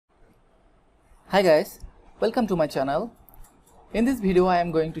Hi guys, welcome to my channel. In this video I am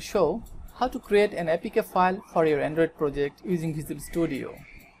going to show how to create an APK file for your Android project using Visual Studio.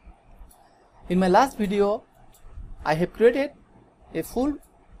 In my last video I have created a full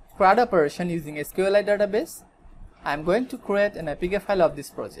CRUD operation using SQLite database. I am going to create an APK file of this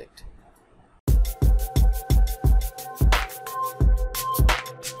project.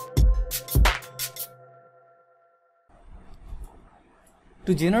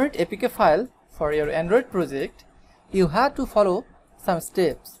 To generate APK file for your Android project, you have to follow some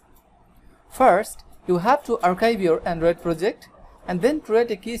steps. First, you have to archive your Android project and then create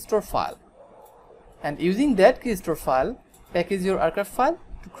a key store file. And using that key store file, package your archive file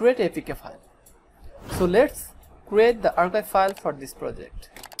to create APK file. So let's create the archive file for this project.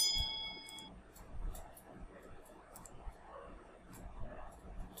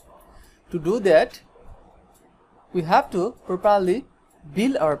 To do that, we have to properly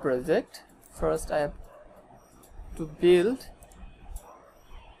build our project. First I have to build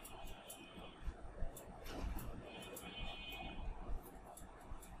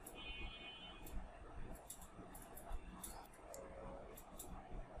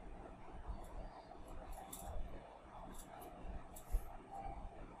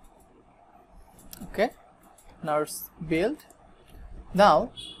okay, now it's built.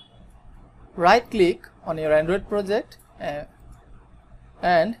 Now right click on your Android project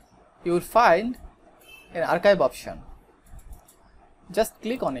and you will find an archive option. Just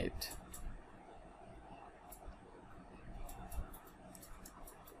click on it.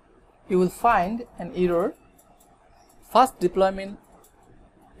 You will find an error. Fast deployment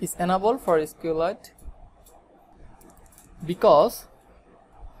is enabled for SQLite because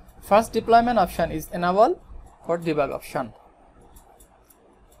fast deployment option is enabled for debug option.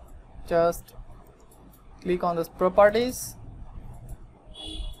 Just click on this properties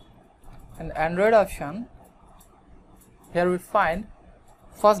and Android option. Here we find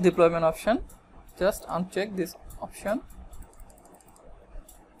fast deployment option. Just uncheck this option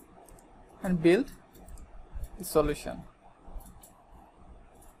and build the solution.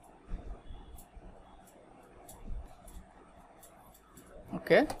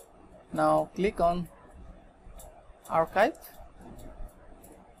 Okay, now click on archive.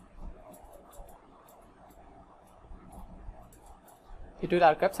 It will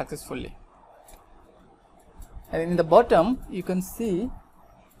archive successfully. And in the bottom you can see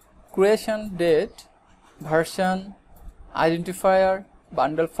creation date, version, identifier,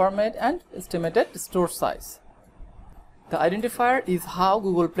 bundle format and estimated store size. The identifier is how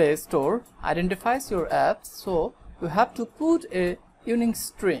Google Play Store identifies your apps, so you have to put a unique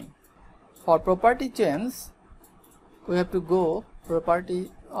string. For property change we have to go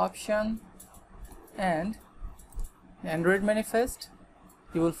property option and AndroidManifest.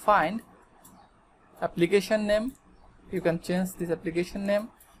 You will find application name. You can change this application name,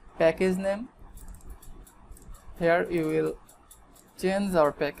 package name. Here you will change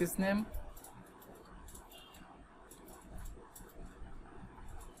our package name.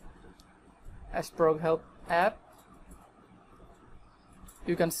 AshProgHelp app.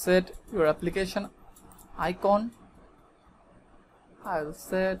 You can set your application icon. I will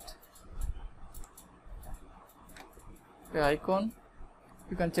set the icon.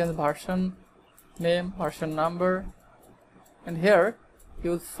 You can change version name, version number, and here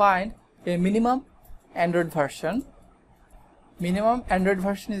you will find a minimum Android version. Minimum Android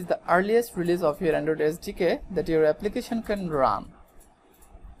version is the earliest release of your Android SDK that your application can run.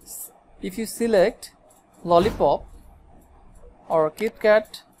 If you select Lollipop or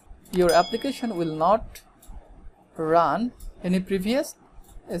KitKat, your application will not run any previous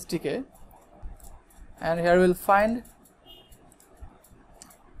SDK. And here we will find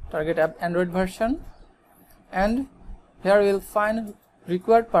target app Android version, and here we will find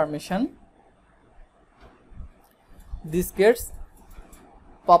required permission. This gets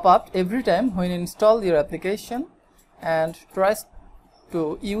pop up every time when you install your application and tries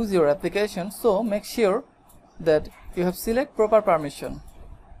to use your application, so make sure that you have select proper permission.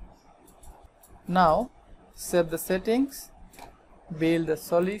 Now save the settings, build the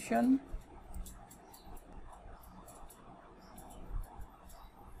solution.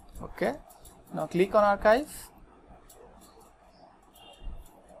 Okay, now click on archive.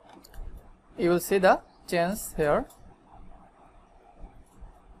 You will see the change here,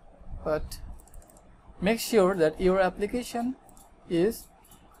 but make sure that your application is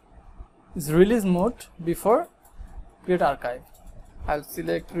release mode before create archive. I'll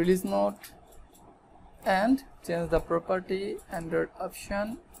select release mode and change the property Android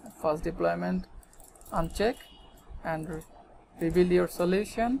option, fast deployment uncheck, and rebuild your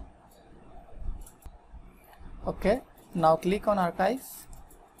solution. Okay, now click on archive.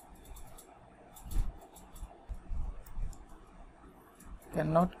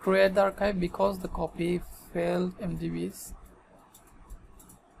 Cannot create the archive because the copy failed MDBs.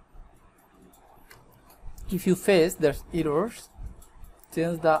 If you face there's errors,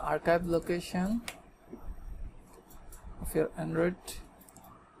 change the archive location of your Android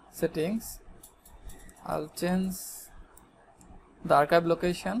settings. I'll change the archive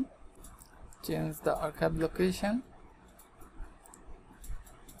location. Change the archive location,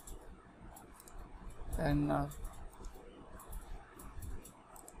 and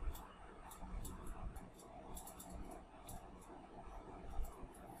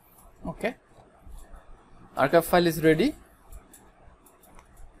okay, archive file is ready.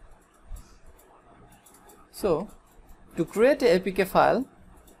 So to create a APK file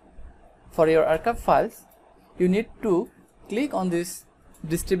for your archive files, you need to click on this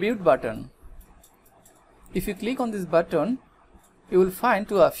distribute button. If you click on this button, you will find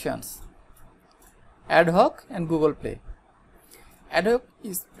two options, ad hoc and Google Play. Ad hoc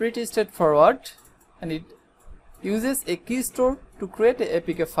is pretty straightforward and it uses a key store to create a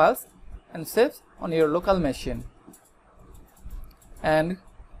APK files and saves on your local machine. And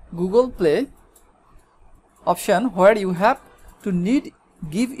Google Play option, where you have to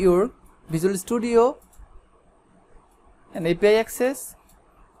give your Visual Studio an API access.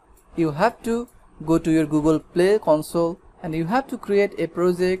 You have to go to your Google Play console and you have to create a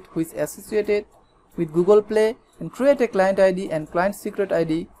project which is associated with Google Play and create a client ID and client secret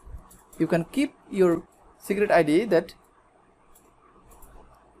ID. You can keep your secret ID that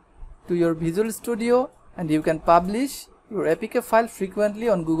to your Visual Studio, and you can publish your APK file frequently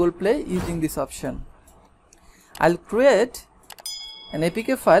on Google Play using this option. I'll create an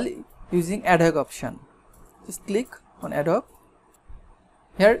APK file using ad hoc option. Just click on ad hoc.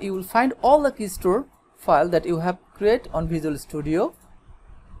 Here you will find all the key store file that you have created on Visual Studio.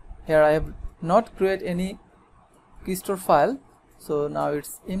 Here I have not created any key store file, so now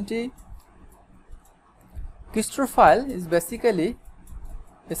it's empty. Key store file is basically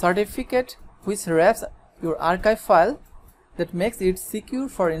a certificate which wraps your archive file that makes it secure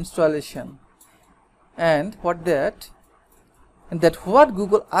for installation. And what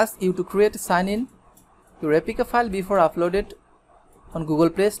Google asks you to create a sign-in your APK file before uploaded on Google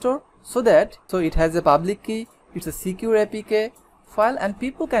Play Store, so it has a public key, it's a secure APK file and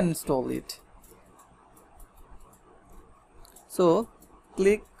people can install it. So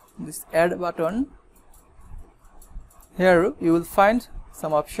click this add button. Here you will find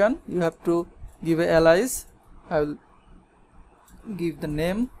some option. You have to give a alias. I will give the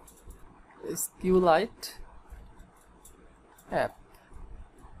name SQLite app.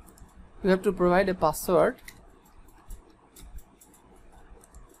 You have to provide a password.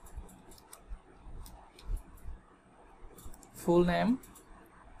 Full name,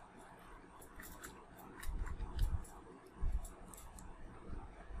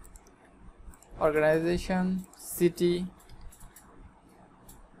 organization, city,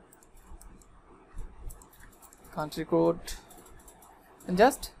 country code, and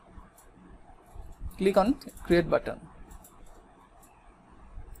just click on create button.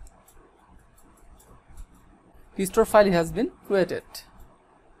 Key store file has been created,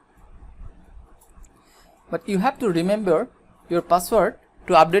 but you have to remember your password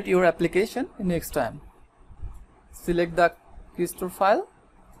to update your application next time. Select the key store file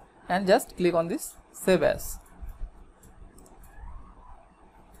and just click on this save as.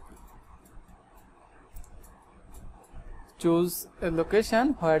 Choose a location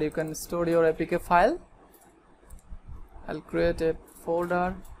where you can store your APK file. I'll create a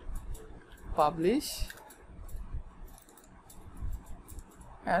folder, publish,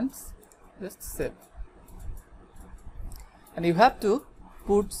 and just save. And you have to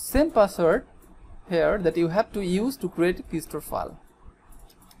put same password here that you have to use to create a key store file.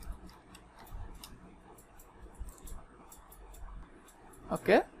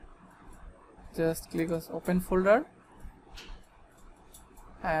 Okay, just click on open folder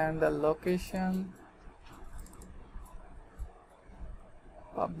and the location,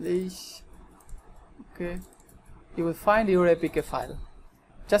 publish. Okay, you will find your APK file.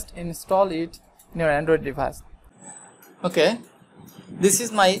 Just install it in your Android device. Okay, this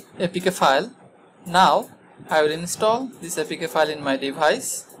is my APK file. Now I will install this APK file in my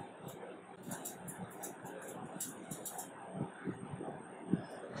device.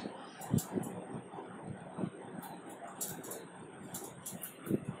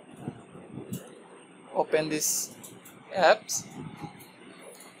 Open this apps.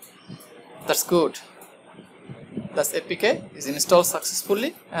 That's good. This APK is installed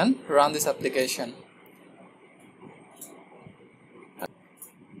successfully, and run this application.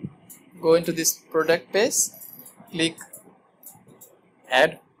 go into this product page, click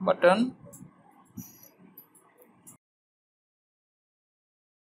add button,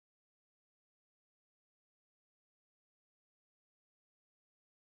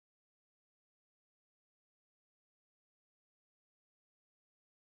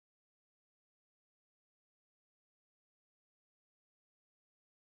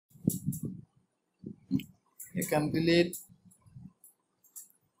 you can delete,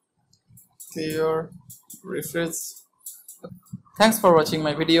 clear, refresh. Thanks for watching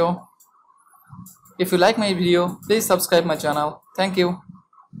my video. If you like my video, please subscribe my channel. Thank you.